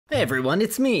Hey everyone,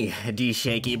 it's me,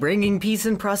 DShakey, bringing peace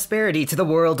and prosperity to the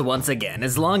world once again,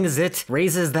 as long as it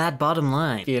raises that bottom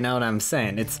line. You know what I'm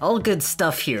saying? It's all good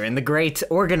stuff here in the great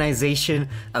organization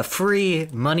of free,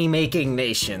 money-making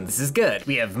nations. This is good.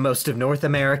 We have most of North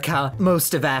America,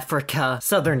 most of Africa,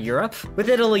 Southern Europe. With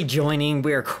Italy joining,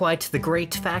 we're quite the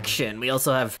great faction. We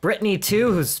also have Brittany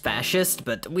too, who's fascist,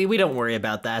 but we don't worry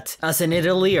about that. Us in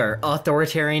Italy are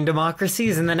authoritarian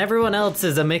democracies, and then everyone else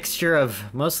is a mixture of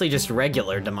mostly just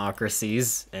regular democracies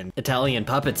and Italian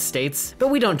puppet states, but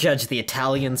we don't judge the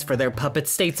Italians for their puppet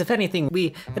states. If anything,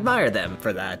 we admire them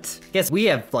for that. Guess we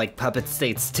have, like, puppet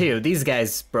states too. These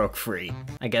guys broke free.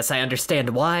 I guess I understand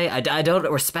why. I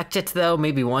don't respect it though.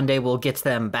 Maybe one day we'll get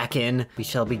them back in. We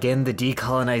shall begin the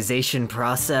decolonization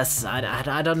process.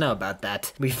 I don't know about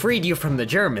that. We freed you from the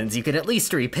Germans. You could at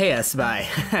least repay us by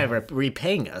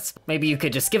repaying us. Maybe you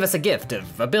could just give us a gift of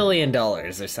 $1 billion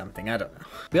or something. I don't know.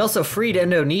 We also freed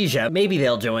Indonesia. Maybe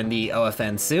they'll join the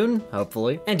OFN soon,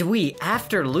 hopefully. And we,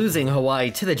 after losing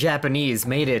Hawaii to the Japanese,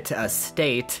 made it a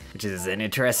state, which is an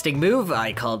interesting move.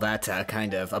 I call that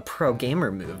kind of a pro-gamer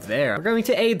move there. We're going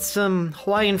to aid some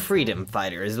Hawaiian freedom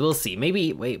fighters. We'll see.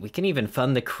 Maybe, wait, we can even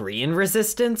fund the Korean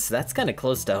resistance? That's kind of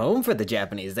close to home for the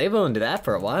Japanese. They've owned that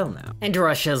for a while now. And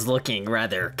Russia's looking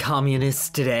rather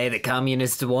communist today. The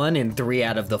communists won in 3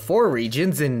 out of the 4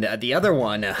 regions, and the other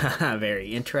one, a very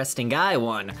interesting guy,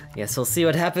 won. Yes, we'll see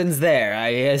what happens there.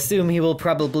 I assume he will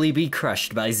probably be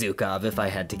crushed by Zhukov, if I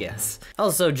had to guess.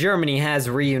 Also, Germany has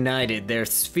reunited their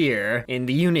sphere in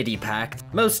the Unity Pact.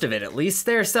 Most of it, at least.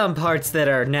 There are some parts that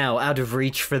are now out of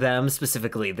reach for them,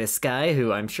 specifically this guy,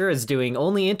 who I'm sure is doing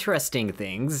only interesting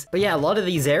things. But yeah, a lot of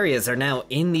these areas are now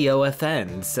in the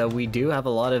OFN, so we do have a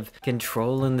lot of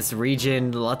control in this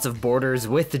region, lots of borders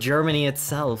with Germany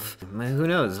itself. Who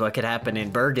knows what could happen in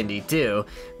Burgundy, too.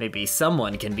 Maybe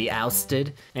someone can be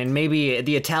ousted, and maybe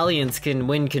the Italians can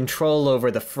win control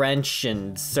over the French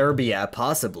and Serbia,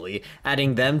 possibly,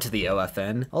 adding them to the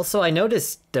OFN. Also, I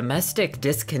noticed domestic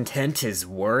discontent is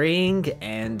worrying,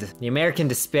 and the American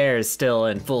despair is still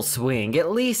in full swing.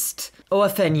 At least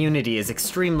OFN unity is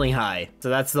extremely high, so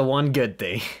that's the one good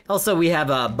thing. Also, we have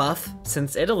a buff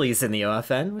since Italy's in the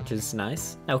OFN, which is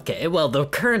nice. Okay, well, the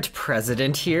current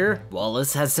president here,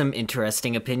 Wallace, has some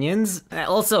interesting opinions.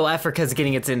 Also, Africa's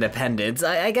getting its independence.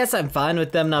 I guess I'm fine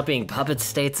with them not being puppet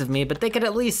states of me, but they could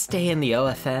at least stay in the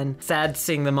OFN. Sad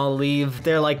seeing them all leave.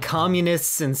 They're like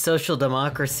communists and social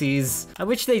democracies. I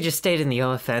wish they just stayed in the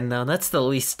OFN though. That's the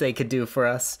least they could do for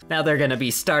us. Now they're gonna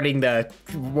be starting the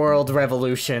world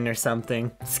revolution or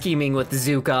something. Scheming with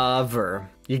Zhukov or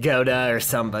Yagoda or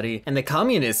somebody. And the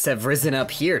communists have risen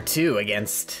up here too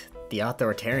against the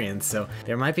authoritarians, so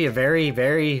there might be a very,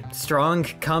 very strong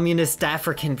communist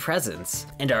African presence.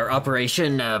 And our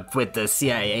operation with the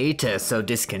CIA to sow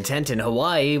discontent in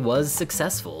Hawaii was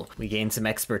successful. We gained some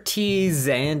expertise,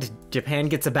 and Japan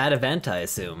gets a bad event, I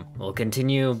assume. We'll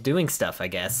continue doing stuff, I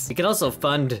guess. We could also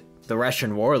fund the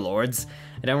Russian warlords.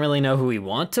 I don't really know who we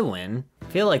want to win. I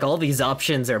feel like all these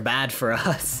options are bad for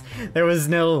us. There was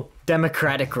no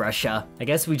democratic Russia. I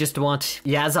guess we just want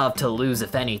Yazov to lose,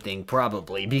 if anything,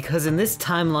 probably, because in this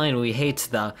timeline we hate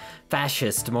the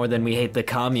fascists more than we hate the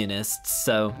communists,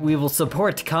 so we will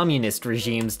support communist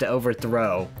regimes to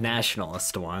overthrow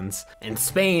nationalist ones. And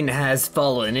Spain has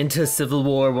fallen into civil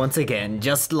war once again,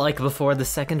 just like before the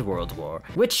Second World War,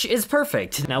 which is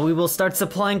perfect. Now we will start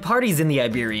supplying parties in the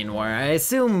Iberian War. I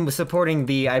assume supporting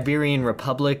the Iberian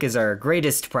Republic is our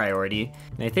greatest priority,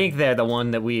 and I think they're the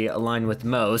one that we align with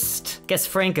most. Guess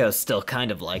Franco still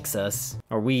kind of likes us.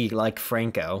 Or we like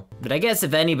Franco. But I guess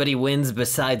if anybody wins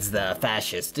besides the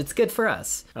fascist, it's good for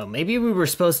us. Oh, maybe we were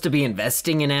supposed to be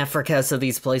investing in Africa so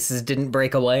these places didn't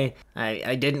break away?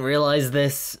 I didn't realize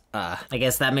this. I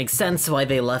guess that makes sense why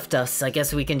they left us. I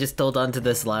guess we can just hold on to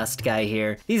this last guy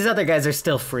here. These other guys are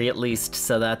still free at least,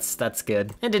 so that's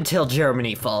good. And until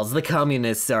Germany falls, the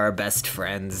communists are our best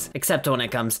friends. Except when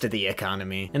it comes to the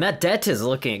economy. And that debt is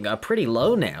looking pretty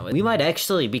low now. We might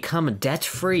actually become a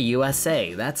debt-free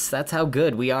USA. That's how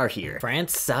good we are here.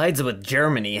 France sides with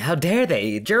Germany. How dare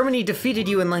they? Germany defeated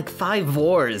you in like 5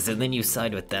 wars, and then you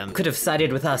side with them. Could have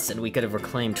sided with us, and we could have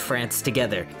reclaimed France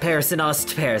together. Paris and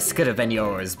Paris could have been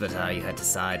yours, but you had to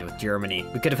side with Germany.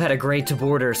 We could have had a great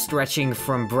border stretching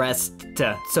from Brest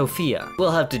to Sofia.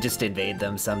 We'll have to just invade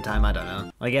them sometime, I don't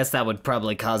know. I guess that would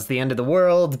probably cause the end of the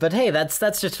world, but hey, that's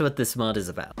just what this mod is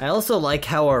about. I also like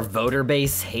how our voter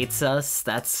base hates us.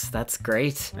 That's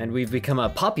great. And we've become a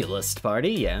populist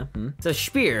party, yeah. So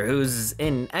Speer, who's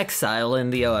in exile in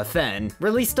the OFN,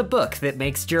 released a book that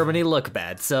makes Germany look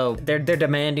bad, so they're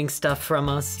demanding stuff from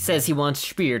us. He says he wants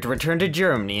Speer to return to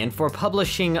Germany and for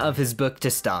publishing of his book to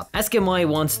stop. stop. Ask him why he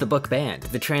wants the book banned.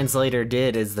 The translator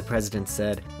did as the president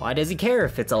said. Why does he care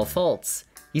if it's all false?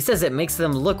 He says it makes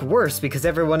them look worse because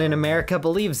everyone in America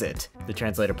believes it. The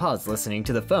translator paused, listening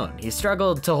to the phone. He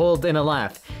struggled to hold in a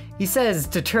laugh. He says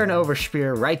to turn over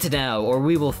Speer right now, or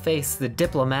we will face the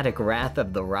diplomatic wrath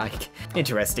of the Reich.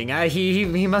 Interesting.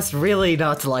 He must really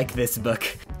not like this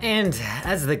book. And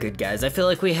as the good guys, I feel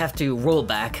like we have to roll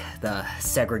back the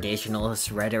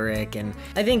segregationalist rhetoric, and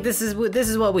I think this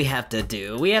is what we have to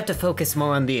do. We have to focus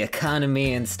more on the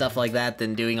economy and stuff like that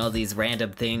than doing all these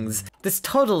random things. This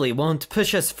totally won't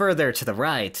push us further to the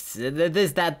right.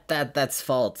 That's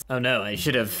false. Oh no, I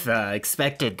should have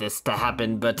expected this to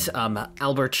happen, but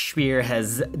Albert Speer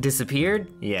has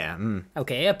disappeared? Yeah,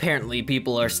 Okay, apparently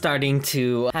people are starting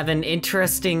to have an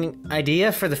interesting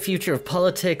idea for the future of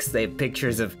politics. They have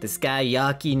pictures of this guy,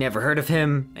 Yaki, never heard of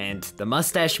him, and the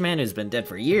mustache man who's been dead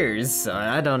for years, so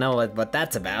I don't know what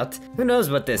that's about. Who knows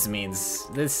what this means?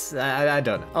 I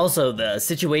don't know. Also, the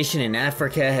situation in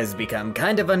Africa has become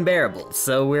kind of unbearable,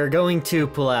 so we're going to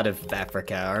pull out of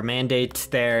Africa. Our mandate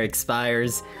there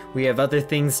expires. We have other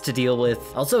things to deal with.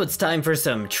 Also, it's time for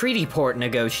some treaty port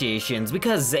negotiations,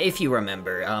 because if you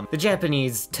remember, the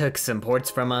Japanese took some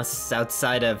ports from us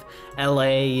outside of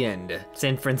LA and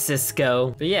San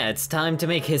Francisco. But yeah, it's time to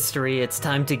make history. It's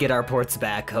time to get our ports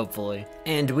back, hopefully.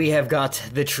 And we have got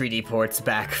the treaty ports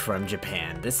back from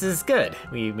Japan. This is good.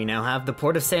 We now have the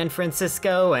port of San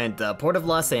Francisco and the port of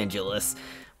Los Angeles,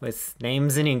 with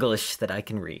names in English that I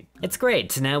can read. It's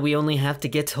great, now we only have to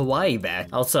get Hawaii back.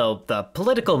 Also, the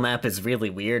political map is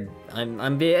really weird.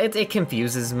 It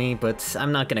confuses me, but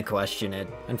I'm not gonna question it.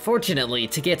 Unfortunately,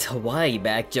 to get Hawaii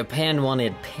back, Japan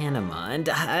wanted Panama, and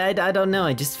I don't know,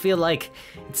 I just feel like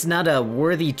it's not a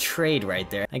worthy trade right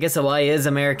there. I guess Hawaii is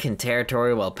American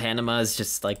territory, while Panama is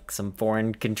just like some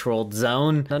foreign-controlled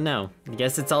zone. I don't know, I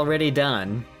guess it's already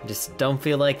done. Just don't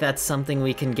feel like that's something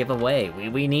we can give away.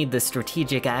 We need the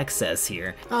strategic access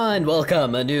here. And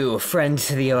welcome a new friend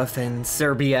to the OFN,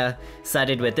 Serbia,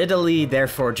 sided with Italy,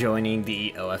 therefore joining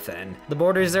the OFN. The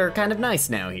borders are kind of nice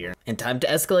now here. And time to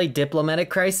escalate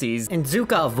diplomatic crises. And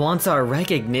Zhukov wants our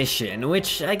recognition,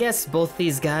 which I guess both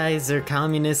these guys are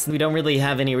communists. We don't really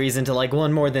have any reason to like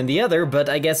one more than the other, but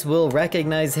I guess we'll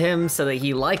recognize him so that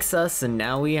he likes us, and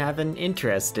now we have an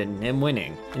interest in him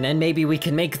winning. And then maybe we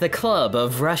can make the club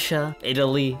of Russia,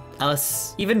 Italy,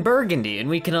 us, even Burgundy, and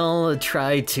we can all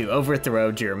try to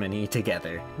overthrow Germany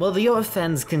together. Well, the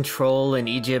OFN's control in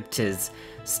Egypt is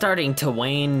starting to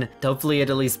wane. Hopefully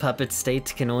Italy's puppet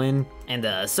state can win. And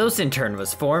the Sosintern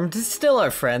was formed. Still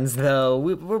our friends, though.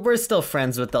 We're still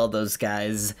friends with all those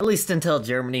guys. At least until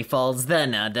Germany falls,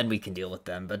 then we can deal with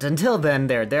them. But until then,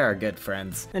 they're our good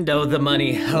friends. And oh, the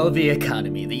money, oh, the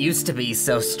economy that used to be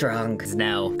so strong is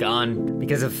now gone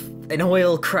because of an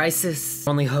oil crisis.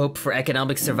 Only hope for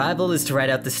economic survival is to ride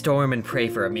out the storm and pray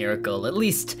for a miracle. At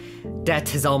least debt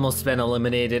has almost been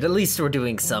eliminated. At least we're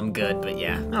doing some good, but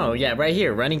yeah. Oh yeah, right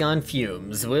here, running on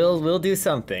fumes. We'll do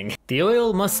something. The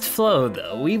oil must flow,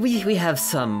 though. We have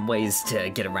some ways to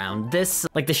get around this.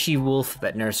 Like the she-wolf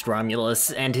that nursed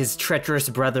Romulus and his treacherous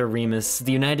brother Remus,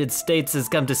 the United States has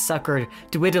come to succor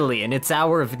to Italy in its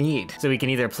hour of need. So we can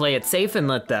either play it safe and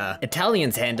let the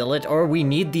Italians handle it, or we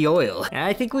need the oil.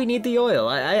 I think we need the oil.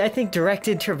 I think direct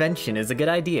intervention is a good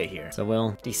idea here. So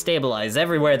we'll destabilize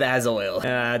everywhere that has oil.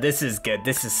 This is good.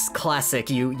 This is classic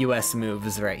US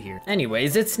moves right here.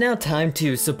 Anyways, it's now time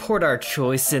to support our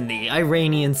choice in the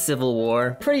Iranian Civil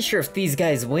War. Pretty sure if these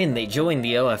guys win, they join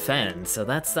the OFN, so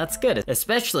that's good.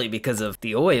 Especially because of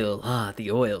the oil.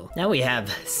 The oil. Now we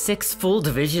have 6 full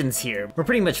divisions here. We're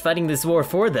pretty much fighting this war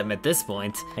for them at this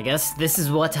point. I guess this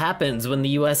is what happens when the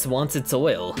US wants its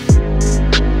oil.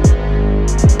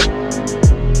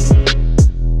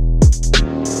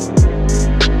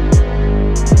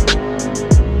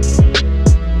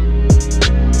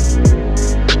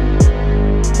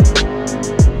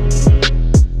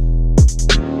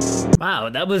 Wow,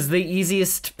 that was the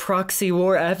easiest proxy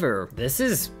war ever. This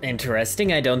is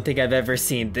interesting. I don't think I've ever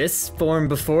seen this form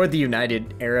before the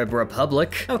United Arab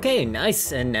Republic. Okay,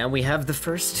 nice. And now we have the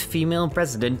first female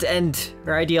president, and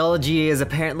her ideology is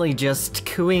apparently just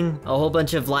cooing a whole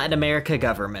bunch of Latin America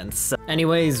governments.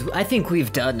 Anyways, I think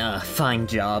we've done a fine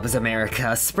job as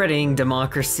America, spreading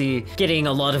democracy, getting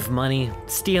a lot of money,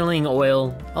 stealing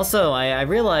oil. Also, I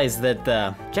realized that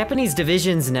the Japanese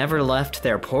divisions never left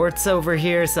their ports over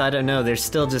here, so I don't know, they're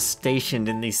still just stationed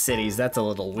in these cities. That's a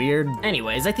little weird.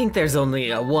 Anyways, I think there's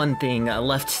only one thing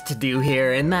left to do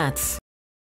here, and that's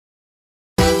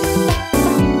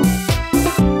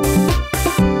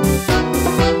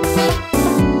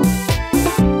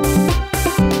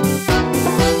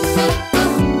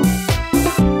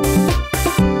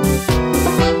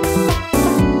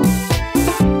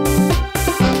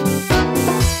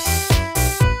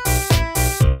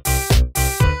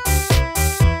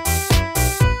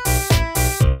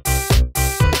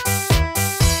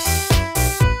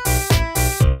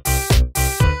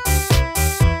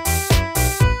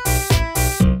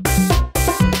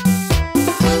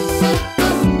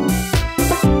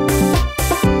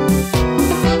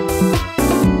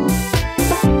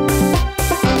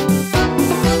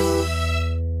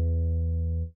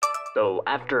So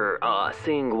after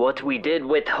seeing what we did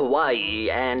with Hawaii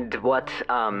and what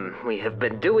we have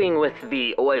been doing with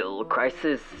the oil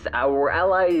crisis, our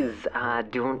allies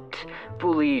don't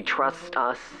fully trust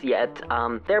us yet.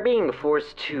 They're being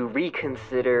forced to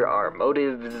reconsider our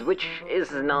motives, which is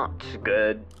not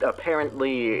good.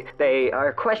 Apparently, they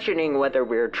are questioning whether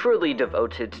we're truly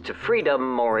devoted to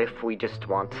freedom or if we just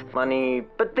want money,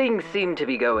 but things seem to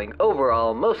be going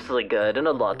overall mostly good in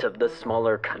a lot of the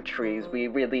smaller countries. We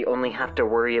really only have to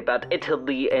worry about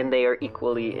Italy, and they are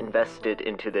equally invested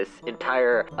into this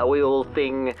entire oil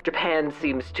thing. Japan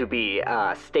seems to be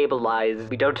stabilized.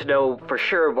 We don't know for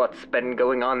sure what's been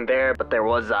going on there, but there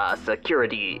was a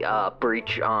security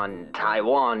breach on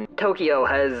Taiwan. Tokyo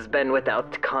has been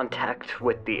without contact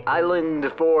with the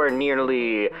island for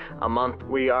nearly a month.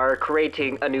 We are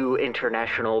creating a new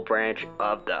international branch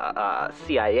of the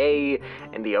CIA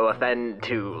and the OFN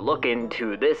to look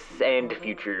into this and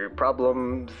future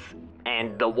problems.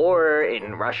 And the war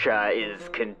in Russia is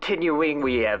continuing.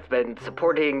 We have been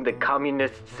supporting the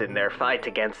communists in their fight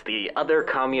against the other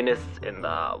communists in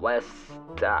the West.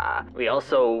 We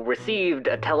also received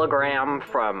a telegram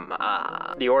from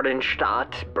the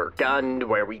Ordnungsstaat, Burgund,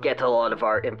 where we get a lot of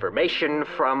our information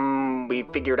from. We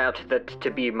figured out that to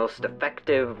be most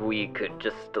effective, we could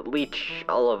just leech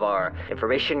all of our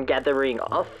information gathering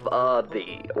off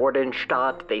the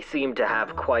Ordnungsstaat. They seem to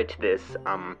have quite this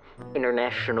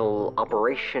international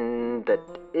operation that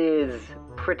is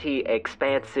pretty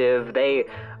expansive. They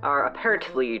are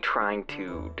apparently trying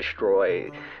to destroy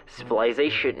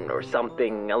civilization or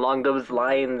something along those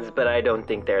lines, but I don't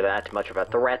think they're that much of a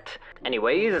threat.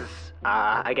 Anyways,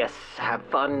 I guess have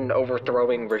fun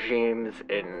overthrowing regimes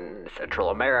in Central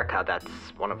America. That's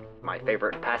one of my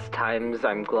favorite pastimes.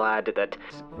 I'm glad that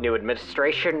new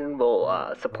administration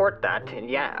will support that, and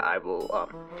yeah, I will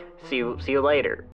see you later.